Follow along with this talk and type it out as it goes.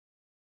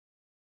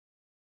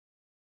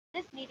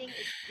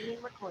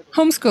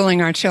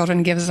Homeschooling our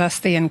children gives us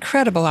the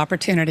incredible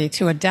opportunity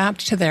to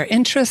adapt to their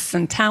interests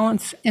and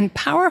talents in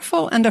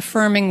powerful and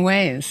affirming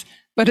ways.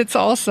 But it's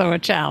also a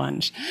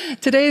challenge.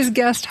 Today's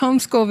guest,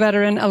 homeschool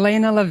veteran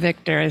Elena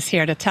LaVictor, is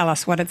here to tell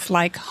us what it's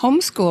like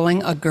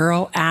homeschooling a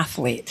girl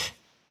athlete.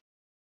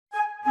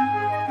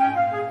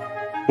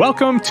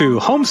 Welcome to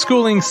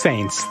Homeschooling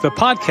Saints, the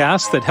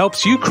podcast that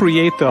helps you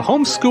create the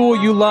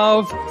homeschool you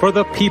love for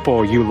the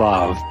people you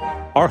love.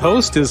 Our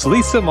host is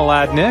Lisa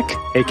Mladinich,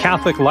 a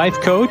Catholic life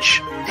coach,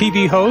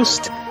 TV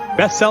host,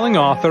 best-selling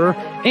author,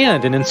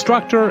 and an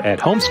instructor at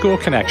Homeschool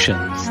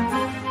Connections.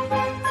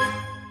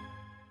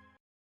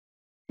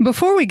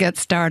 Before we get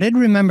started,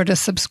 remember to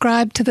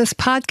subscribe to this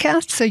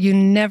podcast so you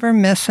never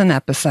miss an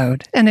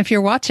episode. And if you're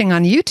watching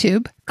on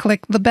YouTube,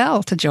 click the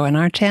bell to join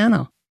our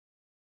channel.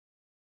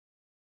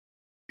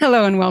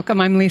 Hello and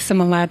welcome. I'm Lisa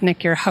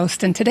Mladinich, your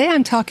host, and today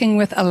I'm talking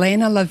with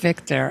Elena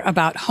LaVictor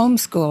about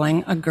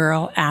homeschooling a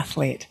girl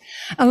athlete.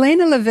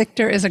 Elena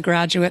LaVictor is a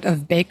graduate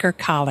of Baker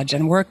College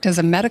and worked as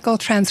a medical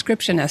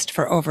transcriptionist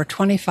for over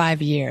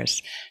 25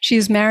 years. She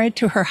is married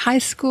to her high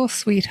school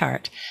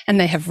sweetheart, and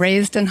they have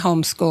raised and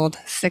homeschooled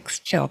 6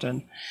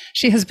 children.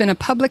 She has been a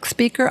public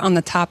speaker on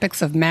the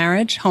topics of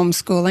marriage,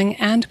 homeschooling,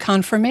 and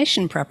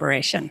confirmation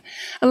preparation.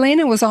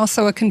 Elena was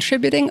also a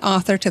contributing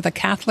author to the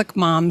Catholic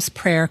Mom's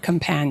Prayer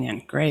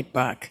Companion. Great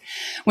book.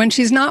 When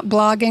she's not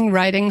blogging,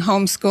 writing,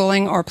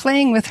 homeschooling, or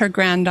playing with her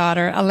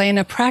granddaughter,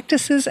 Elena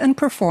practices and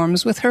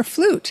performs with her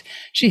flute.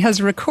 She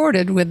has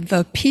recorded with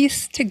the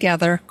Piece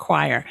Together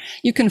Choir.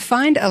 You can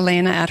find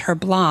Elena at her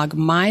blog,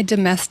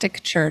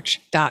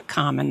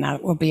 mydomesticchurch.com, and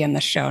that will be in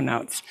the show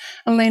notes.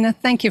 Elena,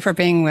 thank you for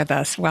being with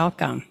us.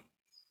 Welcome.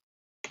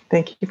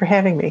 Thank you for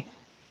having me.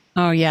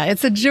 Oh, yeah.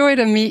 It's a joy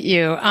to meet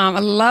you. I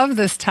love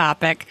this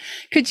topic.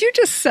 Could you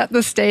just set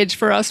the stage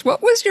for us?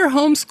 What was your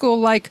homeschool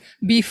like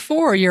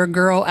before your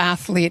girl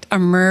athlete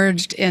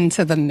emerged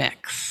into the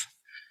mix?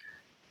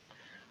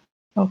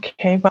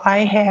 Okay. Well,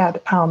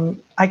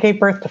 I gave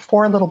birth to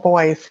 4 little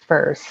boys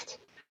first.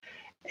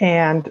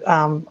 And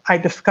I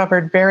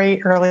discovered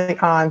very early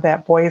on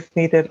that boys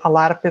needed a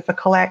lot of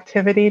physical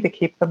activity to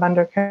keep them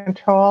under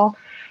control.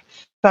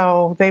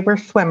 So they were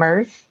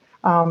swimmers.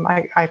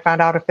 I found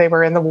out if they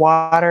were in the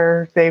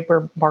water, they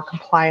were more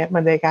compliant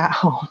when they got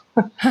home.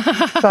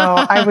 So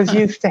I was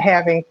used to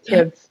having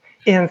kids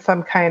in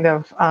some kind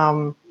of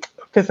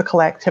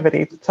physical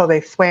activity. So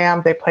they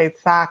swam, they played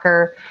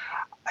soccer.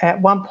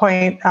 At one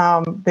point,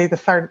 they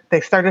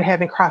started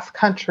having cross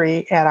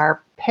country at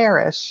our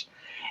parish.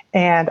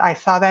 And I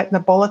saw that in the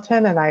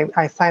bulletin, and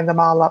I signed them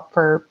all up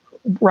for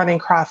running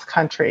cross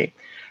country.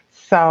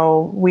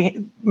 So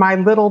my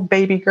little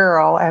baby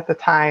girl at the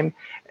time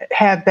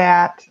had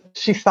that.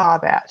 She saw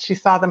that. She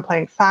saw them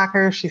playing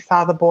soccer. She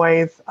saw the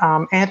boys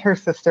and her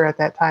sister at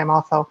that time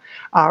also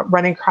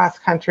running cross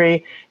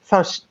country.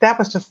 So that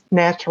was just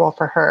natural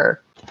for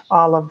her.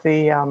 All of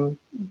the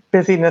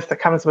busyness that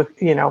comes with,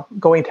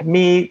 going to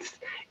meets,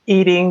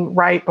 eating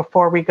right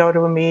before we go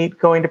to a meet,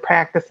 going to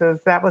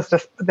practices. That's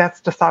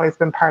just always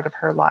been part of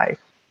her life.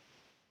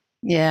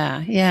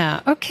 Yeah.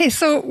 Okay.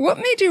 So what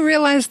made you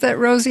realize that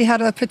Rosie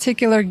had a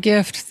particular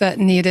gift that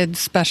needed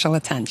special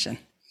attention?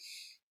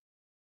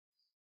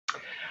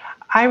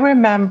 I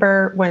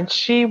remember when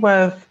she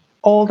was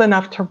old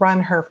enough to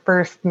run her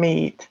first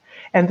meet,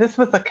 and this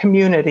was a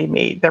community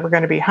meet. There were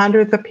going to be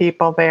hundreds of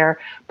people there,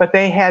 but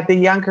they had the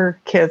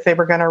younger kids. They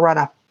were going to run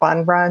a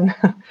fun run,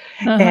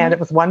 and it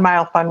was 1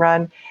 mile fun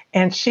run.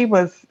 And she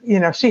was,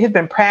 she had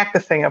been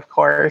practicing, of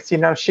course. She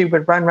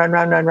would run,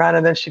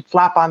 and then she'd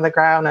flop on the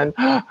ground and,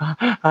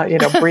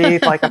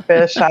 breathe like a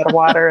fish out of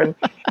water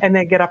and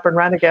then get up and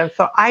run again.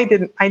 So I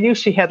knew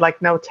she had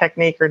like no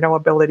technique or no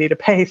ability to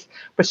pace,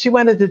 but she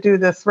wanted to do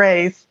this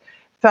race.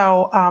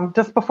 So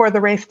just before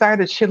the race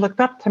started, she looked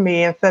up to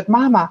me and said,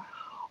 "Mama,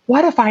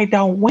 what if I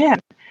don't win?"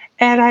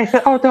 And I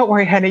said, "Oh, don't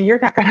worry, honey, you're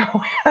not going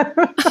to win."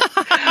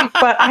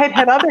 But I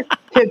had other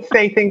kids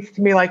say things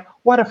to me like,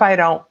 "What if I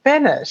don't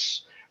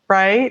finish?"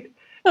 Right?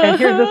 And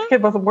here this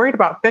kid wasn't worried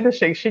about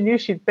finishing. She knew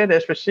she'd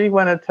finish, but she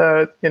wanted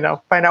to,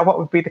 find out what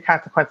would be the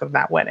consequence of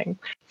not winning.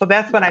 So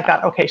that's when I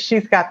thought, okay,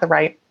 she's got the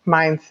right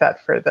mindset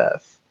for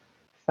this.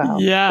 So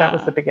that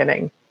was the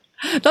beginning.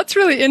 That's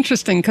really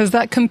interesting because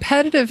that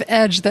competitive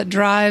edge that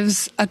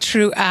drives a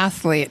true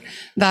athlete,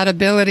 that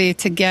ability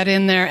to get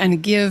in there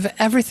and give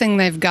everything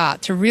they've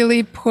got, to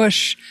really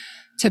push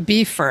to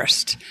be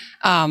first,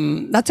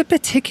 that's a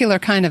particular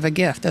kind of a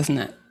gift, isn't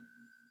it?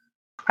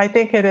 I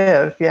think it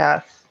is,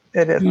 yes.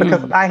 It is,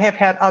 because I have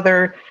had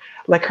other,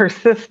 like her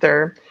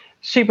sister,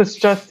 she was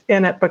just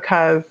in it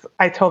because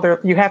I told her,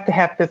 you have to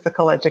have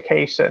physical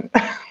education.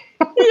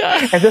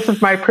 And this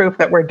is my proof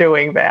that we're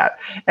doing that.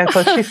 And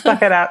so she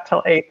stuck it out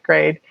till 8th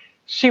grade.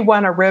 She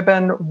won a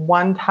ribbon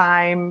one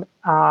time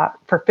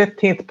for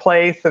 15th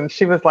place, and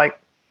she was like,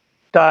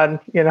 done,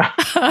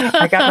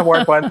 I got an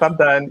award once, I'm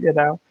done,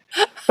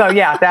 So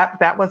yeah,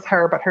 that was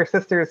her, but her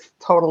sister is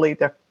totally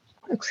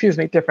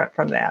different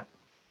from that.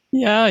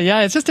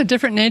 Yeah. It's just a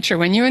different nature.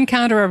 When you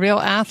encounter a real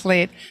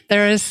athlete,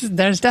 there's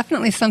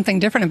definitely something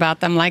different about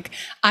them. Like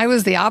I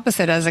was the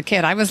opposite as a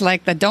kid. I was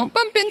like the don't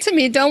bump into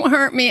me, don't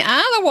hurt me.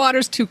 The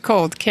water's too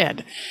cold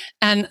kid.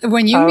 And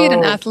when you meet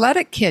an Oh,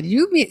 athletic kid,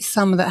 you meet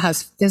someone that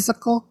has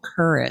physical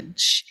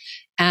courage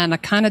and a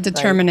kind of right.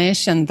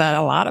 determination that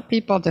a lot of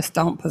people just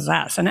don't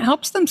possess. And it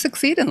helps them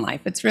succeed in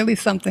life. It's really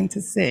something to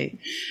see.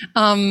 Yes,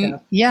 yes,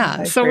 Yeah.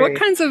 I So, what agree.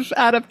 kinds of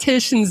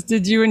adaptations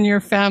did you and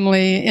your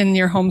family in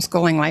your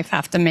homeschooling life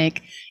have to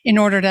make in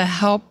order to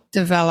help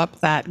develop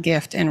that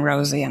gift in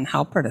Rosie and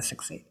help her to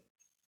succeed?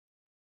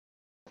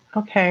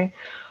 Okay.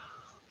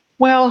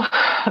 Well,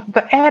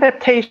 the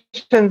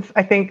adaptations,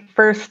 I think,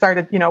 first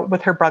started,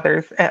 with her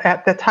brothers.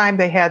 At the time,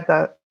 they had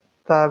the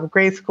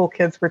grade school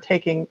kids were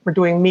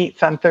doing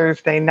meets on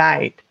Thursday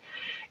night.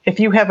 If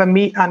you have a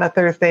meet on a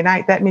Thursday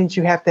night, that means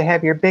you have to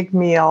have your big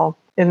meal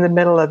in the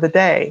middle of the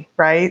day,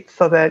 right?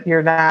 So that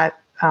you're not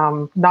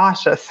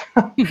nauseous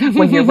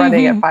when you're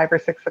running at 5 or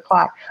 6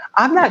 o'clock.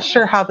 I'm not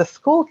sure how the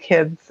school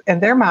kids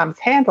and their moms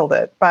handled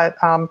it, but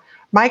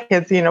my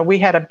kids, we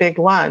had a big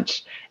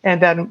lunch,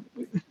 and then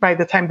by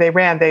the time they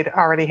ran, they'd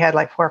already had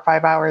like 4 or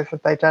 5 hours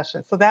of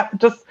digestion. So that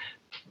just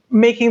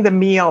making the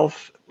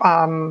meals,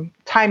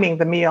 timing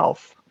the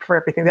meals for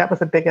everything, that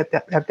was a big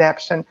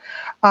adaptation.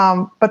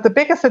 But the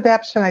biggest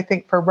adaptation, I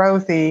think, for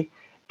Rosie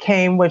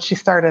came when she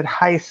started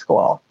high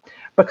school,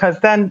 because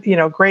then,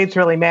 grades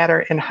really matter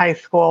in high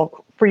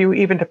school for you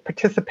even to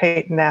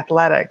participate in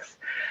athletics.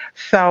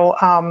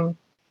 So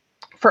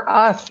for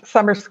us,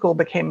 summer school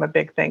became a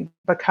big thing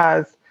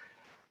because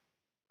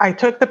I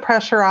took the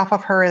pressure off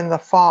of her in the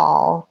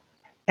fall,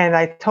 and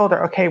I told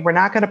her, okay, we're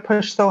not going to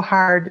push so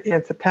hard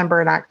in September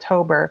and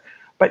October,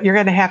 but you're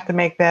going to have to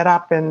make that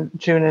up in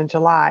June and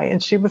July.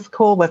 And she was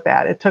cool with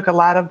that. It took a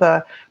lot of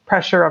the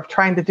pressure of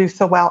trying to do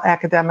so well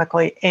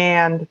academically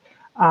and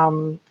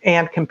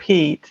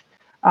compete.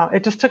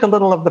 It just took a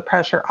little of the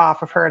pressure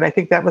off of her, and I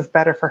think that was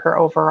better for her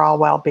overall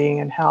well-being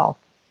and health.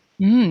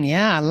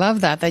 Yeah, I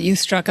love that you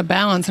struck a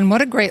balance. And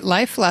what a great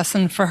life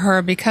lesson for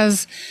her,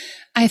 because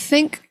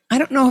I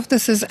don't know if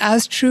this is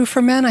as true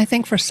for men. I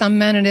think for some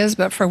men it is,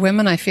 but for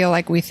women, I feel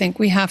like we think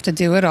we have to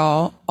do it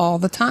all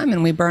the time,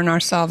 and we burn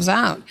ourselves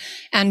out.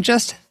 And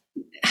just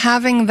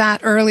having that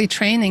early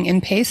training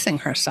in pacing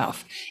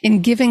herself,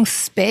 in giving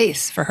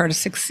space for her to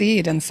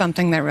succeed in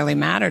something that really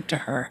mattered to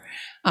her.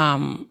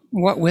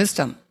 What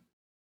wisdom.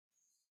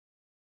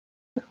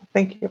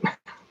 Thank you.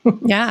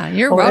 Yeah,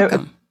 you're Well,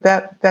 welcome.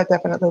 that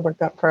definitely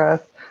worked out for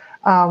us.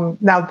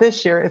 Now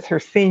this year is her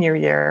senior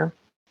year,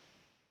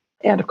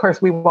 and of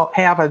course, we won't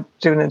have a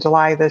June and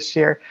July this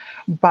year,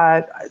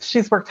 but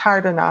she's worked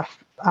hard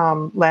enough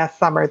last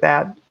summer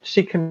that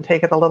she can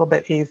take it a little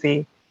bit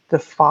easy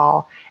this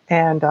fall.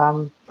 And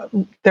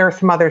there are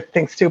some other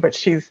things too, but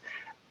she's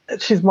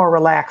more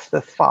relaxed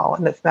this fall,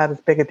 and it's not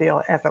as big a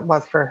deal as it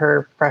was for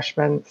her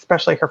freshman,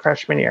 especially her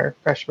freshman year,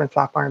 freshman,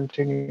 sophomore, and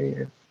junior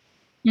years.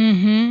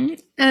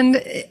 And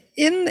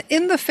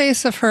in the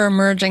face of her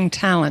emerging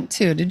talent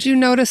too, did you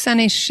notice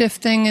any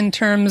shifting in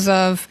terms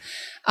of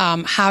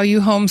how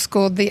you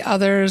homeschooled the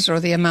others, or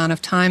the amount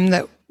of time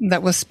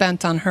that was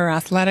spent on her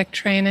athletic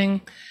training?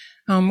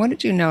 What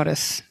did you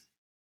notice?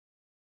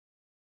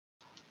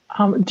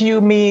 Do you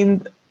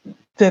mean,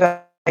 did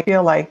I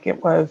feel like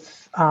it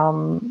was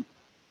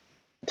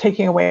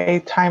taking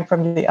away time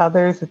from the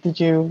others? Did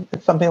you,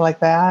 something like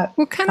that?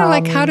 Well, kind of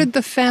like, how did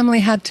the family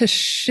had to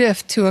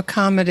shift to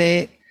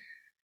accommodate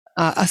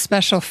a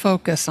special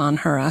focus on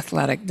her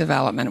athletic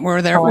development?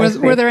 Were there Oh, I were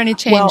see. there any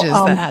Well, changes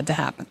that had to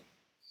happen?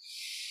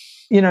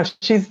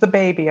 she's the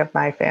baby of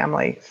my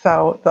family.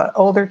 So the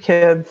older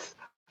kids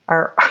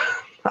are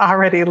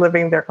already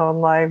living their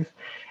own lives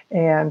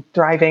and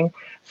driving.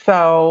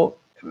 So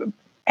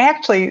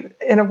actually,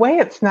 in a way,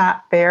 it's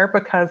not fair,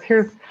 because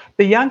here's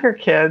the younger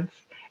kids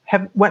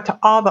have went to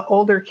all the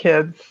older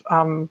kids,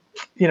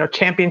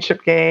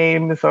 championship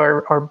games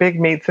or big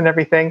meets and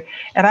everything.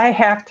 And I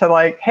have to,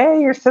 like,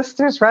 hey, your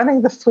sister's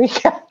running this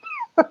weekend.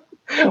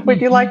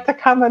 Would you like to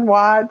come and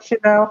watch?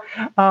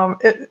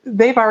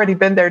 They've already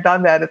been there,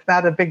 done that. It's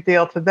not a big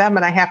deal to them.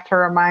 And I have to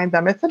remind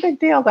them it's a big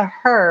deal to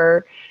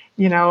her,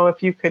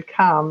 if you could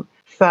come.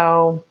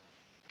 So,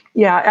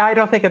 yeah, I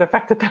don't think it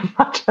affected them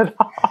much at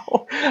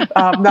all.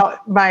 No,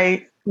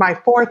 my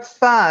fourth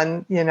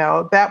son,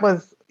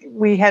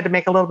 we had to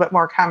make a little bit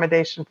more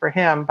accommodation for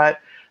him. But,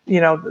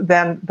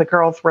 then the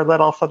girls were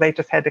little, so they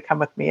just had to come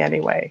with me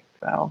anyway.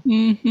 So,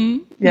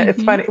 yeah,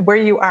 it's funny. Where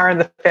you are in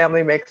the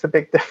family makes a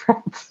big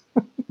difference.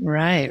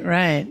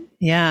 Right.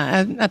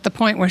 Yeah. At the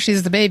point where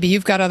she's the baby,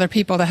 you've got other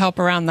people to help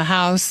around the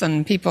house,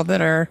 and people that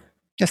are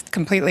just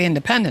completely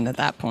independent at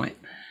that point.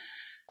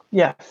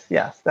 Yes,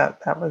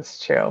 that was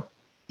true.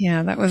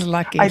 Yeah, that was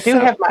lucky. I do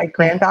have my yeah.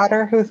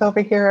 granddaughter who's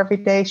over here every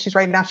day. She's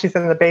in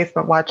the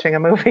basement watching a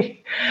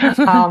movie.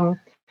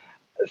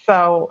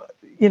 So,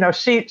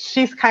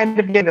 she's kind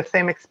of getting the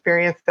same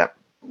experience that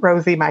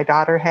Rosie, my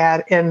daughter,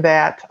 had, in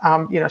that,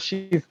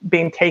 she's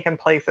being taken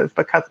places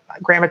because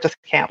grandma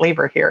just can't leave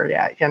her here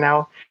yet.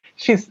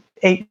 She's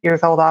 8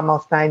 years old,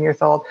 almost 9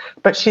 years old,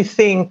 but she's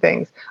seeing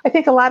things. I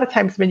think a lot of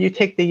times when you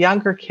take the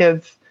younger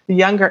kids, the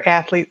younger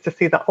athletes to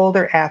see the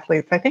older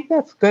athletes, I think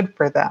that's good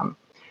for them.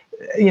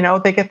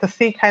 They get to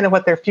see kind of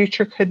what their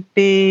future could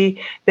be.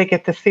 They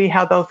get to see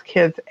how those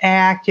kids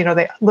act.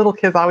 Little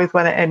kids always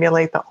want to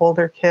emulate the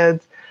older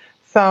kids.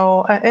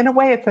 So in a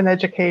way, it's an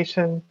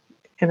education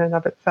in and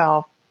of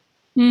itself.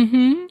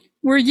 Mm-hmm.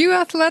 Were you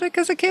athletic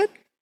as a kid?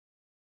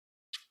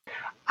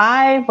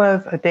 I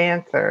was a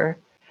dancer,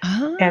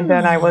 and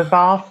then I was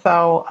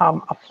also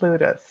a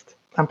flutist.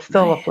 I'm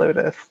still a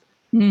flutist.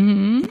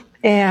 Mm-hmm.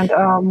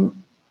 And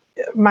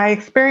my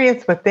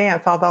experience with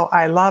dance, although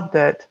I loved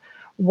it,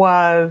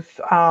 was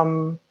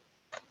not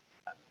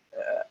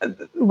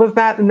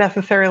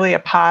necessarily a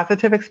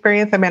positive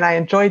experience. I mean, I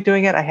enjoyed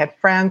doing it. I had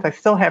friends. I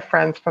still have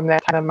friends from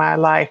that time in my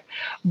life.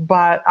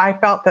 But I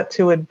felt that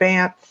to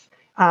advance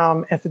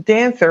as a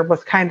dancer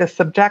was kind of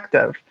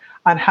subjective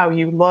on how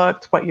you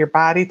looked, what your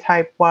body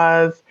type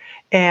was.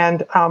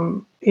 And,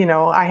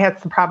 I had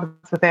some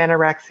problems with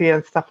anorexia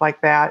and stuff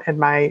like that in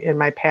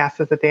my past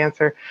as a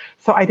dancer.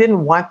 So I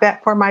didn't want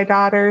that for my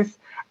daughters.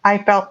 I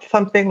felt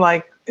something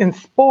like in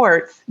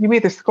sports, you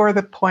either score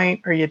the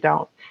point or you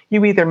don't.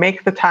 You either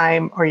make the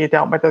time or you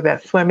don't, whether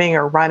that's swimming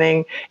or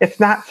running. It's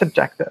not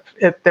subjective.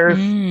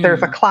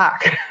 There's a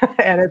clock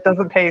and it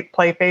doesn't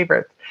play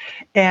favorites.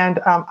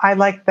 And I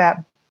like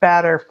that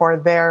better for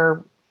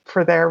their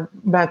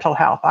mental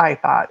health, I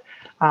thought.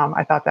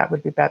 I thought that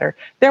would be better.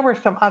 There were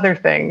some other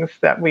things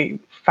that we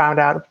found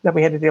out that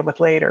we had to deal with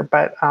later,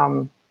 but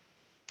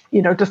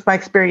just my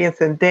experience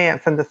in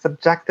dance and the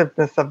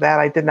subjectiveness of that,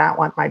 I did not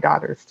want my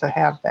daughters to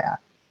have that.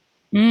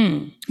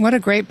 What a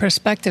great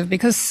perspective,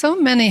 because so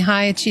many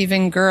high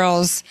achieving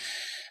girls,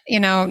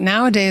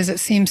 nowadays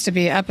it seems to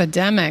be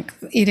epidemic,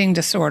 eating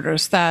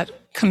disorders, that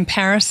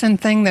comparison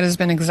thing that has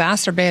been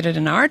exacerbated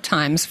in our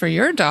times for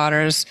your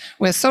daughters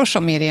with social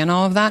media and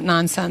all of that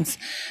nonsense.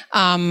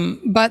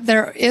 But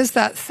there is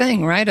that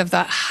thing, right, of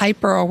that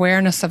hyper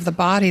awareness of the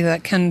body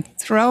that can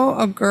throw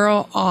a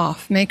girl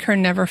off, make her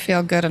never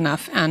feel good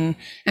enough, and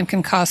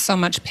can cause so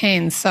much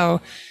pain.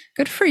 So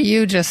good for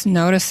you just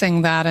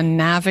noticing that and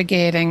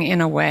navigating in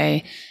a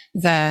way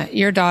that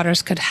your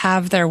daughters could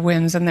have their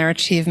wins and their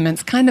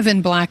achievements kind of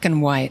in black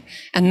and white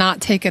and not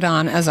take it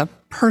on as a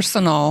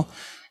personal,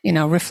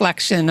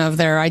 reflection of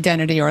their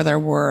identity or their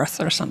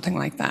worth or something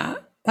like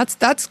that.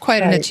 That's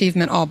quite an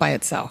achievement all by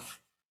itself.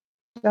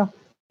 Yeah,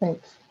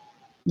 thanks.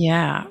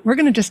 Yeah. We're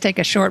going to just take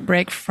a short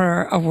break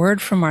for a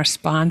word from our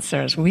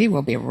sponsors. We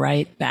will be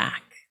right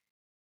back.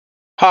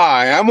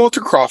 Hi, I'm Walter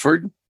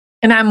Crawford.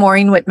 And I'm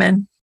Maureen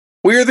Whitman.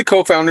 We are the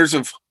co-founders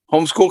of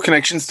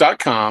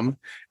homeschoolconnections.com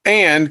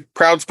and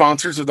proud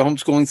sponsors of the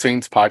Homeschooling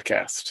Saints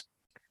podcast,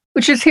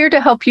 which is here to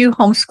help you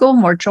homeschool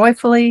more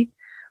joyfully,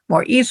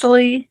 more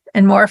easily,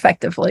 and more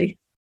effectively.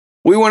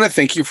 We want to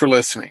thank you for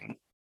listening.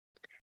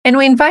 And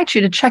we invite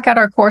you to check out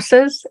our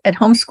courses at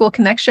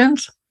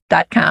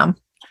homeschoolconnections.com.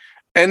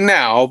 And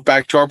now,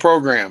 back to our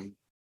program.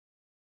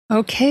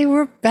 Okay,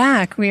 we're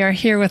back. We are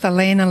here with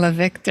Elena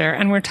LaVictor,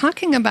 and we're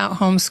talking about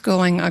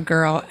homeschooling a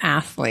girl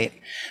athlete.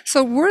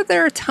 So were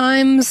there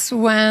times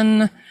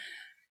when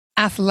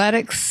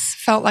athletics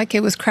felt like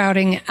it was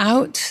crowding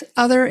out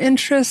other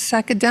interests,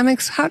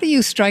 academics? How do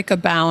you strike a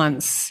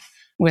balance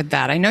with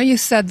that? I know you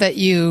said that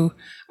you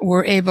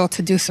were able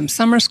to do some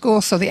summer school,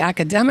 so the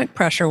academic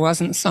pressure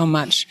wasn't so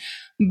much.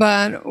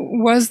 But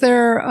was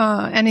there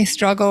any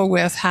struggle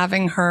with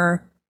having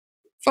her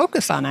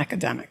focus on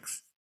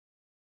academics?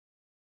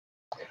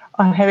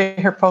 On having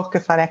her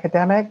focus on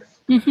academics?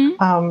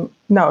 Mm-hmm.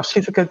 No,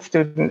 she's a good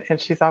student,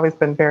 and she's always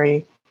been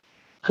very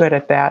good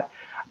at that.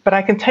 But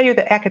I can tell you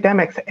that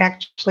academics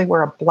actually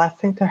were a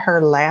blessing to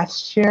her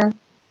last year,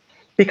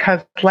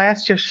 because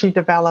last year she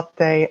developed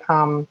a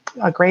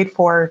grade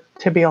 4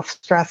 tibial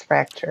stress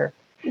fracture.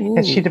 Ooh.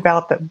 And she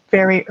developed it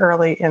very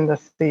early in the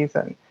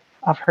season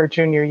of her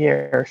junior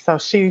year. So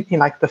she,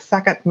 like the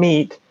second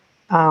meet,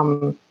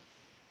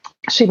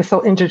 she was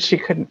so injured she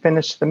couldn't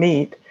finish the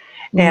meet.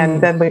 And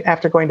then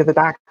after going to the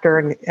doctor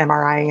and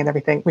MRIing and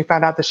everything, we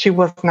found out that she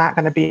was not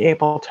going to be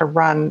able to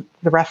run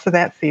the rest of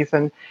that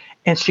season.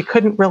 And she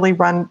couldn't really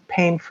run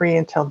pain-free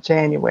until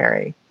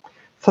January.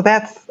 So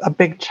that's a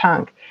big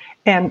chunk.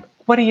 And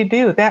what do you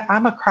do?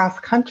 I'm a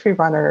cross-country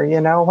runner,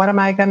 what am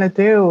I going to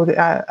do?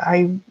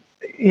 I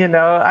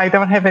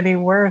don't have any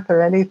worth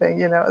or anything,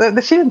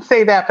 She didn't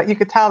say that, but you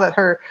could tell that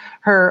her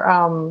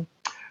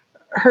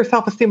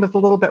self-esteem was a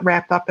little bit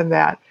wrapped up in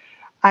that.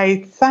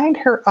 I signed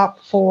her up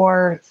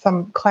for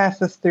some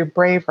classes through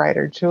Brave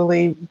Writer,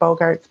 Julie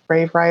Bogart's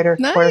Brave Writer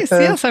courses.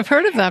 Nice, yes, I've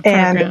heard of that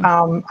program.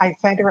 And I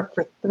signed her up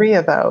for 3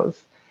 of those.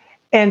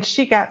 And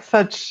she got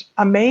such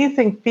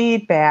amazing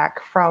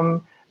feedback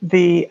from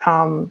the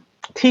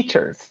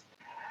teachers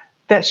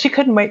that she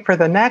couldn't wait for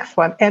the next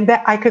one. And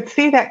that I could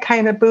see that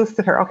kind of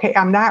boosted her. Okay,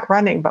 I'm not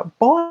running, but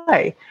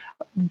boy,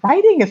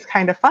 writing is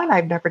kind of fun.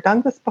 I've never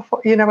done this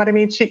before. You know what I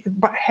mean?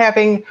 But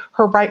having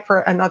her write for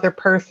another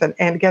person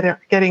and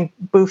getting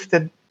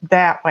boosted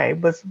that way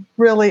was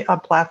really a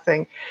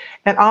blessing.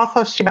 And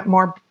also she met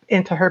more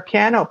into her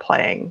piano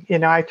playing.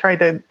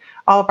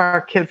 All of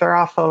our kids are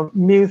also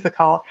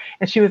musical,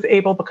 and she was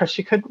able, because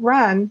she could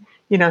run,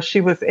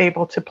 she was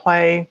able to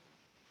play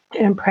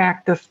and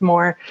practice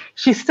more.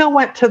 She still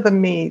went to the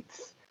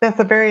meets. That's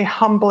a very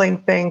humbling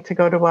thing, to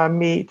go to a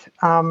meet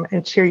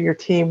and cheer your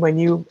team when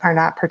you are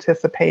not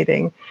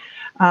participating.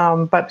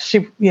 But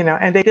she,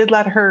 and they did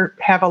let her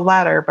have a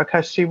letter,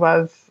 because she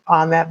was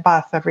on that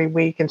bus every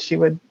week and she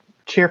would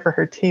cheer for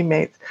her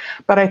teammates.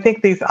 But I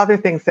think these other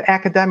things, the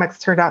academics,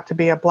 turned out to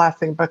be a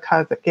blessing,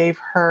 because it gave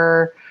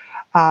her,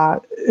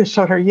 it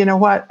showed her, you know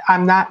what,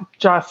 I'm not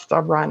just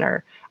a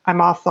runner. I'm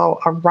also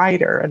a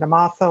writer, and I'm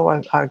also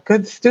a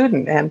good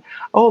student. And,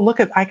 oh, look,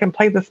 I can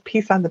play this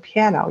piece on the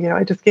piano.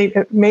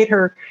 It made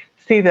her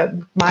see that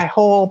my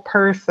whole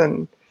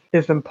person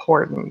is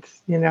important.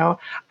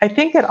 I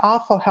think it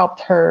also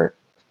helped her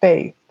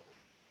faith,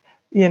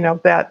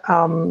 that,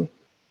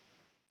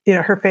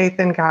 her faith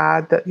in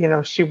God,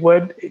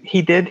 that,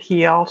 he did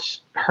heal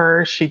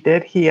her, she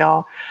did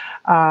heal.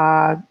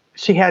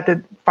 She had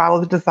to follow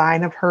the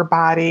design of her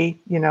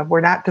body.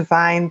 We're not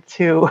designed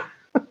to,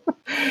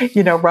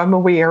 run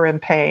when we are in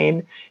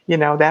pain.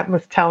 That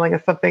was telling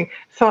us something.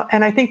 So,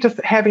 and I think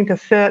just having to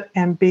sit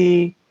and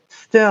be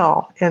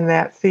still in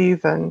that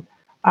season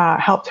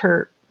helped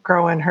her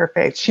grow in her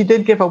faith. She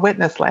did give a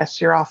witness last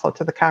year also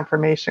to the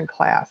confirmation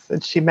class,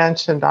 and she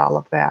mentioned all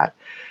of that.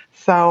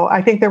 So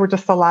I think there were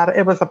just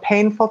it was a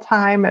painful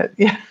time.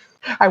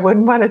 I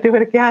wouldn't want to do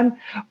it again,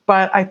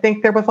 but I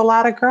think there was a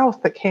lot of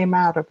growth that came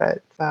out of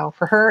it. So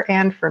for her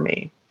and for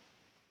me.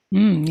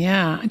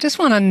 Yeah, I just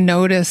want to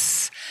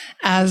notice,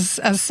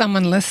 as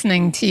someone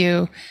listening to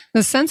you,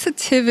 the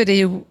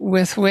sensitivity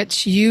with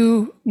which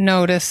you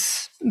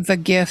notice the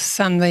gifts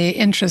and the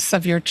interests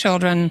of your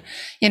children.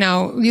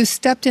 You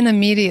stepped in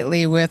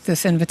immediately with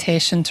this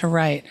invitation to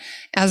write.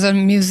 As a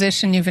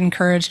musician, you've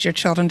encouraged your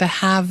children to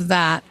have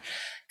that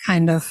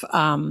kind of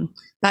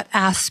that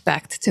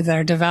aspect to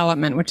their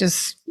development, which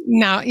is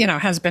now,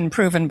 has been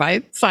proven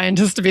by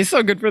scientists to be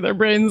so good for their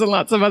brains and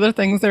lots of other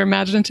things, their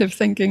imaginative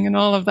thinking and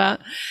all of that.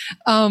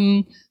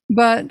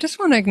 But just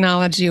want to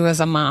acknowledge you as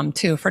a mom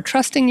too, for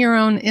trusting your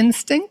own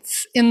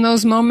instincts in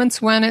those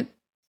moments when it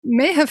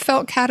may have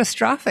felt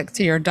catastrophic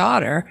to your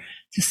daughter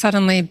to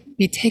suddenly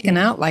be taken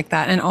out like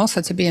that, and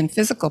also to be in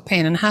physical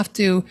pain and have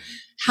to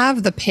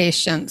have the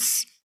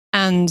patience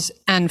and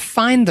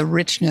find the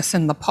richness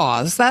in the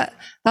pause.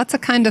 That's a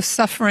kind of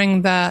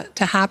suffering that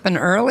to happen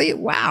early.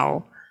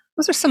 Wow.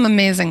 Those are some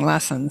amazing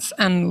lessons,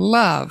 and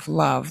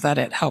love that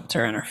it helped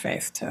her in her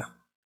faith too.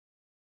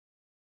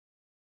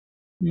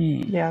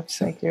 Yes,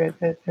 thank you.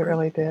 It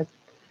really did.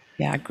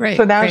 Yeah, great.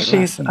 So now great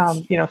she's,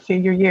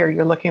 senior year.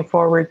 You're looking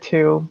forward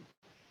to,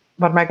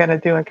 what am I going to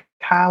do in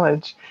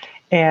college?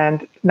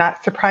 And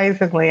not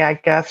surprisingly, I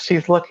guess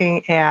she's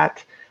looking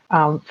at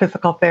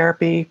physical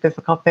therapy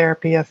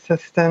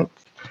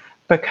assistants,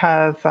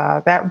 because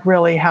that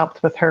really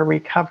helped with her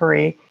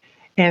recovery.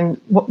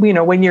 And,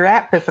 when you're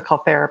at physical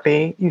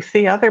therapy, you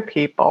see other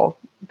people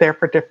there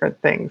for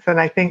different things. And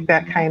I think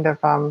that kind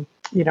of,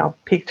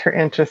 piqued her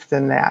interest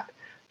in that.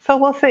 So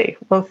we'll see.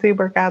 We'll see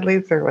where God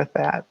leads her with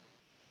that.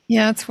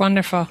 Yeah, it's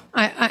wonderful.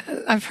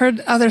 I've heard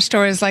other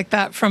stories like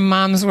that from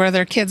moms where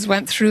their kids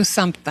went through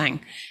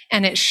something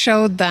and it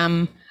showed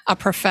them a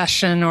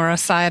profession or a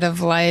side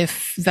of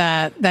life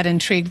that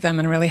intrigued them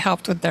and really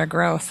helped with their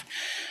growth.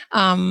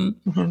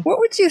 What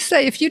would you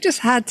say if you just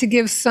had to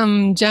give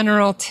some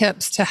general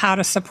tips to how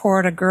to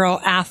support a girl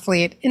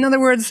athlete? In other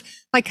words,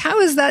 like, how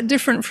is that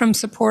different from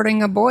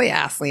supporting a boy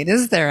athlete?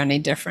 Is there any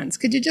difference?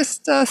 Could you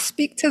just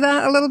speak to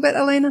that a little bit,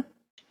 Elena?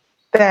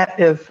 That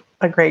is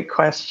a great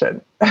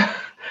question.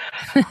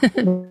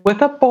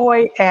 With a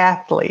boy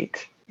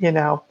athlete,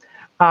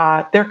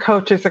 their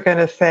coaches are going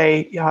to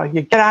say,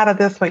 you get out of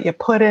this what you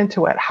put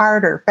into it,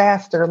 harder,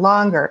 faster,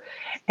 longer.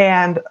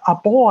 And a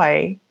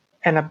boy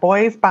and a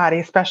boy's body,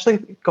 especially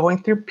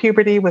going through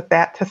puberty with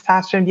that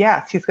testosterone,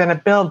 yes, he's going to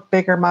build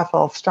bigger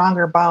muscles,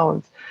 stronger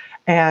bones.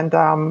 And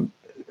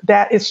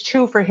that is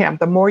true for him.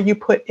 The more you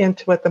put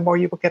into it, the more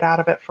you will get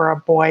out of it for a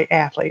boy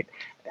athlete.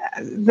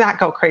 Not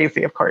go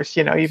crazy, of course,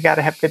 you've got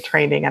to have good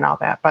training and all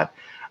that. But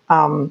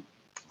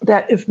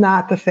that is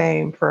not the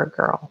same for a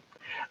girl.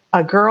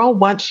 A girl,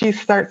 once she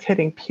starts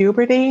hitting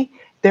puberty,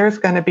 there's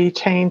going to be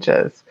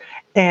changes.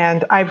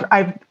 And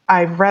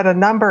I've read a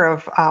number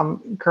of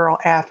girl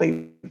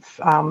athletes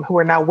who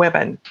are now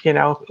women,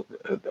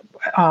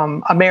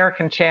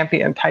 American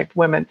champion type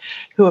women,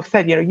 who have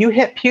said, you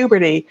hit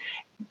puberty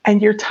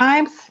and your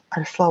times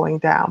are slowing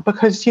down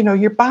because,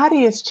 your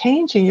body is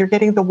changing. You're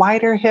getting the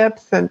wider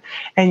hips and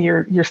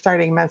you're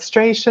starting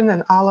menstruation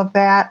and all of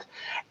that.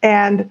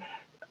 And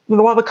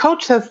well, the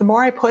coach says, the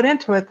more I put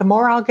into it, the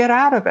more I'll get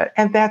out of it.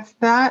 And that's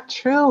not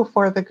true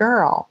for the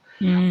girl.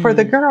 For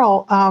the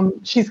girl,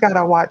 she's got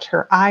to watch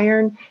her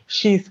iron.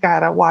 She's got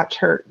to watch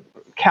her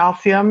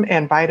calcium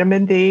and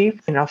vitamin D,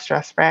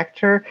 stress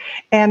factor.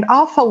 And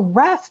also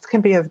rest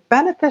can be as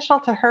beneficial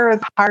to her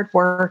as hard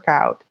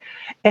workout.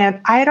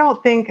 And I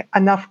don't think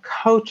enough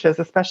coaches,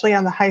 especially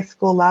on the high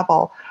school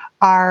level,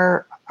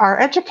 are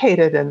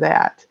educated in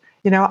that.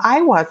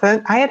 I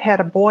wasn't. I had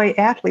a boy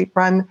athlete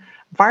run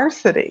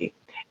varsity.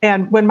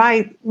 And when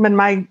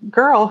my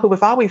girl, who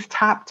was always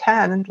top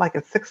 10, like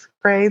in sixth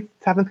grade,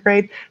 seventh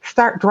grade,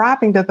 start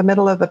dropping to the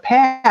middle of the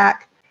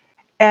pack,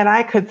 and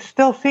I could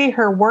still see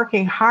her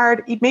working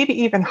hard, maybe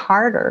even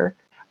harder,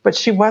 but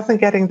she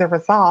wasn't getting the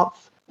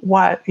results.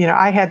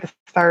 I had to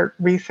start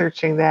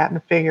researching that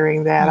and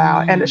figuring that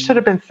out. And it should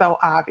have been so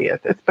obvious.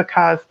 It's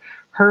because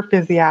her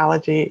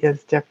physiology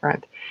is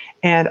different.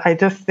 And I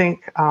just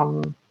think,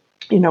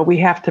 you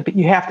have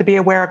to be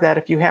aware of that.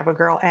 If you have a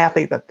girl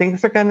athlete, that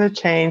things are going to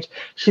change.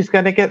 She's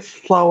going to get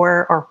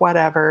slower or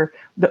whatever,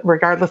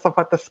 regardless of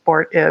what the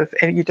sport is.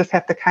 And you just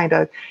have to kind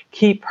of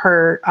keep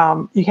her,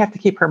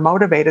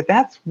 motivated.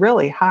 That's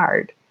really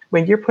hard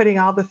when you're putting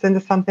all this into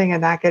something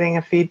and not getting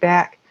a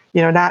feedback,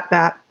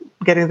 not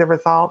getting the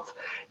results.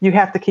 You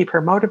have to keep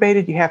her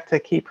motivated. You have to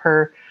keep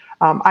her,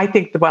 I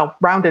think the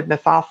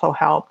well-roundedness also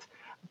helped,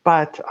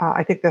 but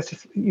I think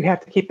you have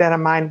to keep that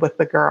in mind with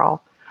the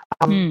girl.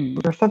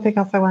 There's something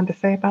else I wanted to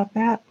say about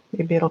that.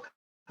 Maybe it'll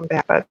come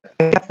back, but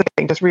that's the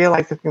thing, just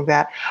realizing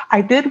that.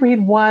 I did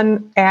read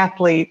one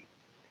athlete,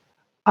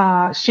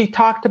 she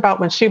talked about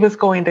when she was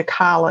going to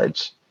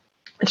college,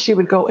 she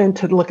would go in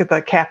to look at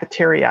the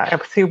cafeteria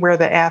and see where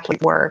the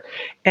athletes were.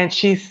 And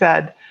she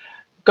said,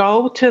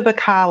 go to the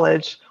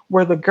college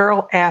where the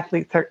girl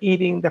athletes are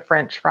eating the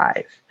French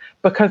fries,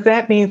 because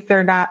that means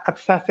they're not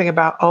obsessing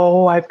about,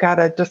 I've got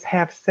to just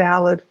have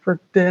salad for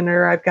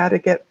dinner. I've got to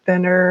get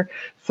thinner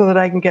so that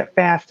I can get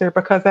faster,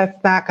 because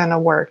that's not going to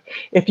work.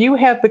 If you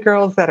have the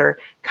girls that are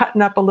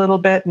cutting up a little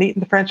bit and eating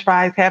the French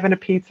fries, having a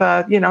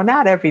pizza,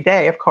 not every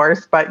day, of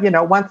course, but,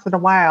 once in a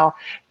while,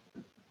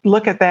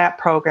 look at that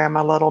program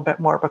a little bit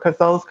more, because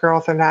those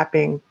girls are not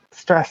being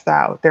stressed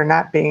out. They're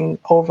not being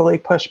overly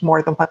pushed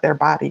more than what their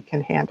body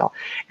can handle.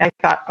 And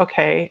I thought,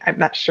 okay, I'm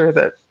not sure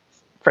that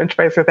French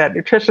fries are that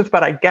nutritious,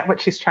 but I get what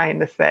she's trying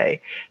to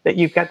say,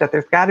 that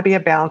there's got to be a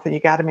balance, and you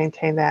got to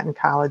maintain that in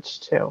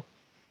college too.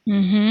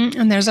 Mm-hmm.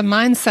 And there's a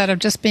mindset of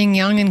just being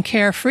young and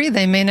carefree.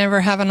 They may never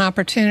have an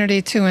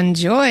opportunity to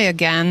enjoy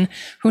again.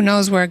 Who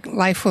knows where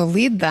life will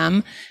lead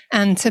them?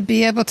 And to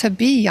be able to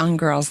be young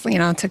girls,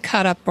 to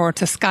cut up, or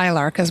to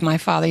skylark, as my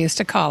father used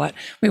to call it.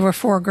 We were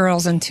 4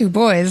 girls and 2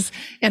 boys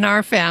in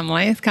our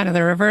family. It's kind of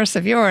the reverse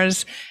of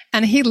yours.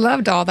 And he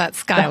loved all that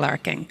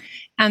skylarking.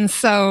 And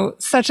so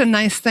such a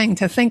nice thing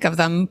to think of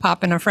them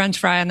popping a French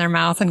fry in their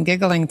mouth and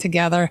giggling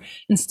together,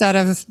 instead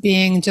of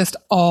being just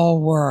all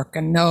work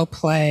and no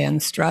play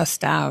and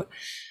stressed out.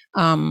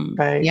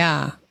 Right.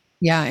 Yeah.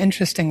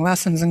 Interesting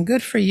lessons, and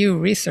good for you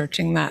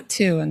researching that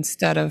too,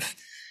 instead of,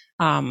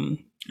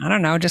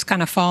 just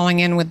kind of falling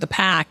in with the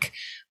pack.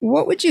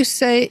 What would you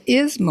say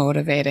is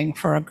motivating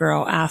for a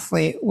girl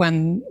athlete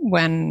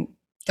when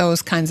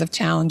those kinds of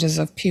challenges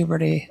of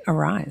puberty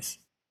arise?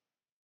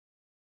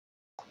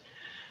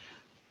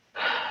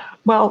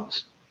 Well,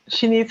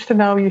 she needs to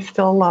know you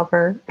still love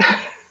her,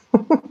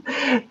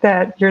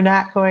 that you're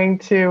not going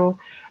to,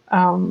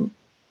 when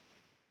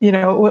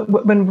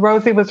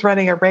Rosie was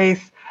running a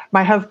race,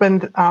 my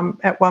husband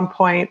at one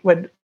point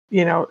would,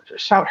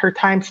 shout her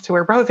times to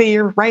her. Rosie,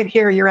 you're right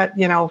here. You're at,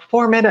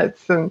 4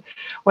 minutes and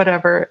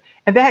whatever.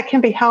 And that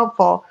can be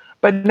helpful.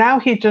 But now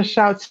he just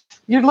shouts,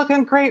 you're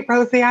looking great,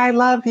 Rosie. I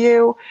love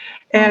you.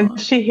 And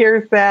she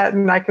hears that,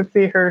 and I can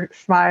see her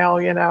smile,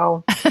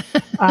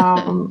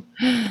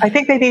 I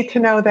think they need to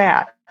know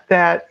that,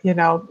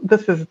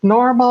 this is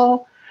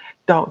normal.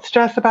 Don't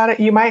stress about it.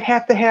 You might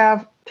have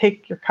to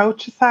take your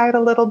coach aside a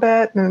little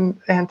bit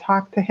and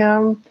talk to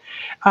him.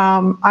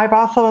 I've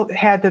also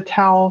had to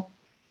tell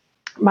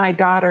my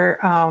daughter,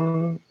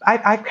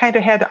 I've kind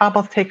of had to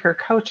almost take a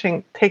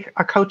coaching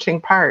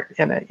part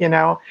in it,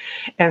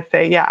 and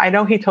say, yeah, I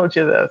know he told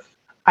you this.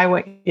 I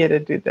want you to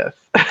do this.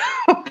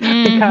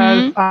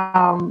 Because,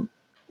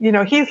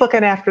 he's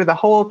looking after the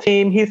whole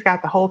team. He's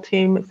got the whole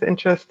team's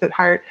interest at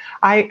heart.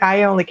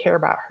 I only care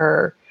about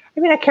her.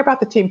 I care about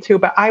the team too,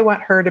 but I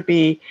want her to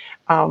be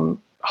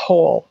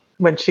whole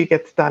when she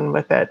gets done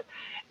with it.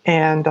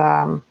 And,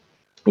 and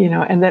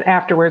then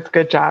afterwards,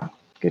 good job.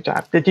 Good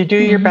job. Did you do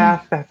your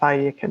best? That's all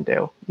you can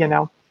do,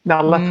 Now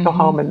let's go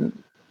home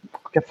and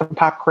get some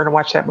popcorn and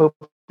watch that movie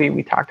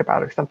we talked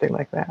about, or something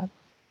like that.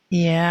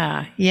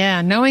 Yeah.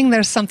 Knowing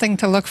there's something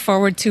to look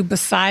forward to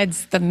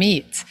besides the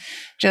meet.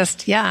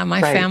 Just,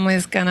 my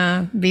family's going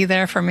to be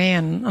there for me,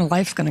 and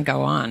life's going to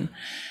go on.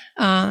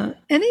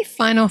 Any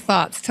final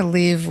thoughts to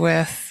leave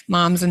with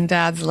moms and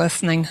dads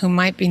listening who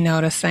might be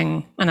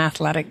noticing an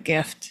athletic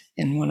gift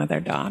in one of their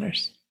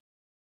daughters?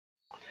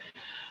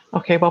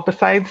 Okay, well,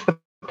 besides the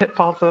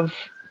pitfalls of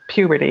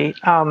puberty,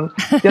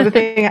 the other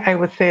thing I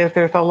would say is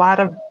there's a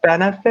lot of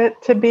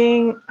benefit to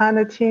being on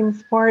a team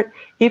sport.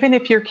 Even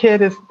if your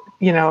kid is,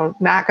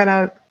 not going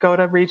to go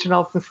to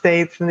regionals and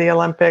states and the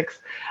Olympics,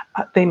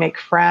 they make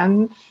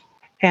friends,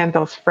 and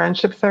those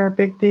friendships are a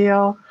big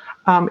deal.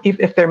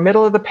 If they're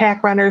middle of the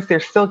pack runners, they're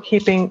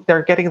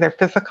getting their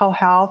physical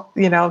health.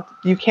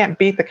 You can't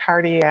beat the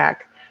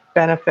cardiac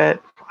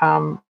benefit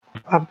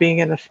of being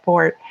in a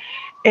sport.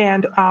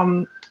 And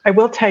I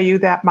will tell you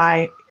that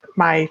my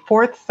my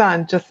fourth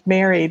son just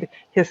married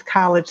his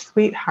college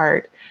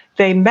sweetheart.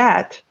 They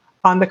met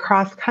on the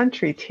cross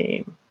country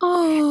team.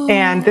 Oh.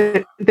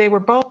 And they were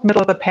both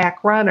middle of the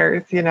pack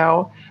runners,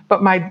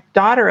 but my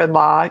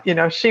daughter-in-law,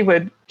 she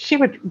would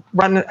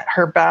run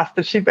her best,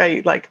 and she'd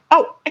be like,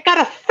 "Oh, I got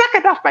a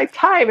second off my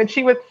time." And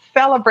she would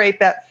celebrate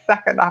that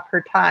second off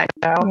her time.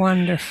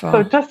 Wonderful.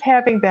 So just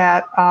having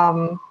that,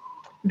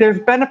 there's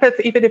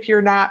benefits, even if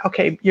you're not,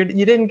 okay, you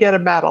didn't get a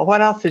medal.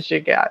 What else did you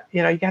get?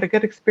 You got a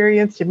good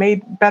experience. You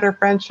made better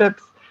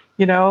friendships,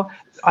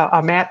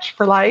 a match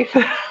for life.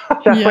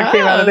 That's what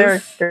came out of their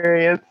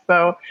experience.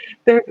 So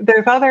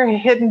there's other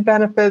hidden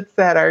benefits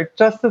that are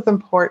just as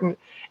important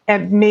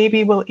and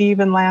maybe will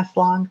even last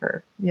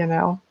longer,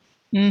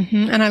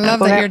 Mm-hmm. And I love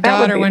that your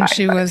daughter, when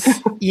she was,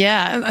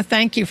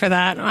 thank you for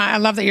that. I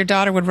love that your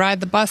daughter would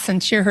ride the bus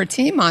and cheer her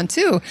team on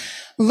too.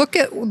 Look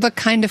at the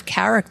kind of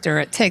character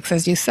it takes.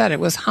 As you said, it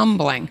was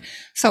humbling.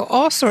 So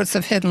all sorts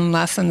of hidden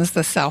lessons,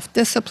 the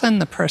self-discipline,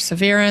 the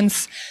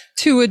perseverance,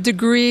 to a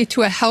degree,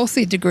 to a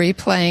healthy degree,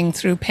 playing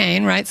through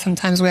pain, right?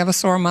 Sometimes we have a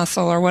sore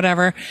muscle or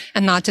whatever,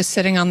 and not just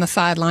sitting on the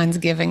sidelines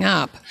giving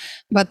up.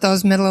 But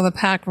those middle of the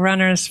pack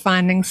runners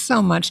finding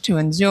so much to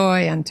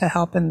enjoy and to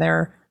help in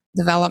their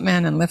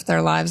development and lift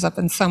their lives up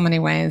in so many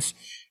ways.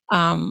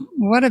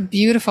 What a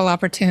beautiful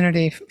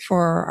opportunity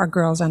for our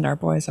girls and our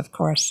boys, of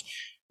course.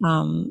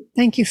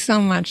 Thank you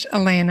so much,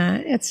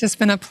 Elena. It's just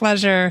been a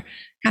pleasure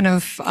kind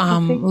of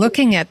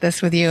looking at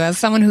this with you as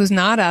someone who's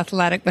not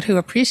athletic, but who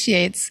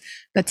appreciates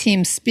the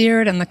team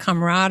spirit and the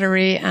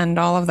camaraderie and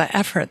all of the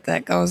effort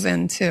that goes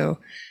into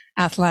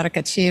athletic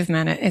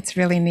achievement. It's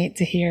really neat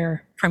to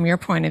hear from your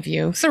point of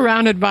view,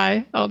 surrounded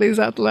by all these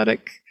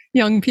athletic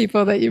young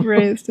people that you've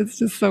raised. It's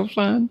just so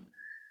fun.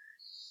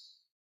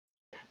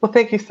 Well,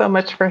 thank you so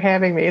much for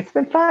having me. It's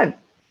been fun.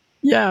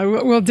 Yeah,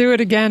 we'll do it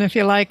again if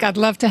you like. I'd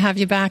love to have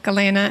you back,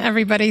 Elena.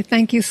 Everybody,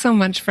 thank you so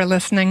much for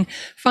listening.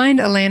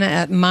 Find Elena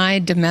at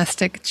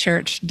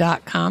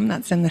mydomesticchurch.com.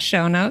 That's in the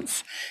show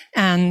notes.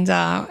 And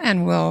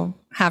we'll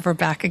have her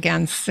back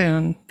again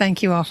soon.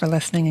 Thank you all for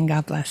listening, and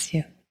God bless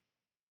you.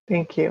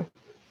 Thank you.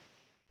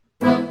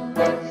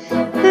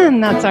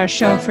 And that's our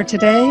show for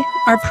today.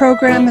 Our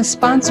program is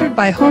sponsored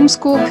by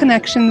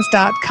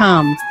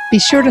homeschoolconnections.com. Be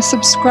sure to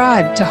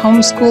subscribe to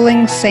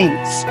Homeschooling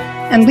Saints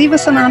and leave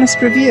us an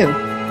honest review.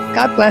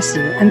 God bless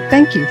you, and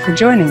thank you for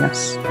joining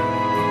us.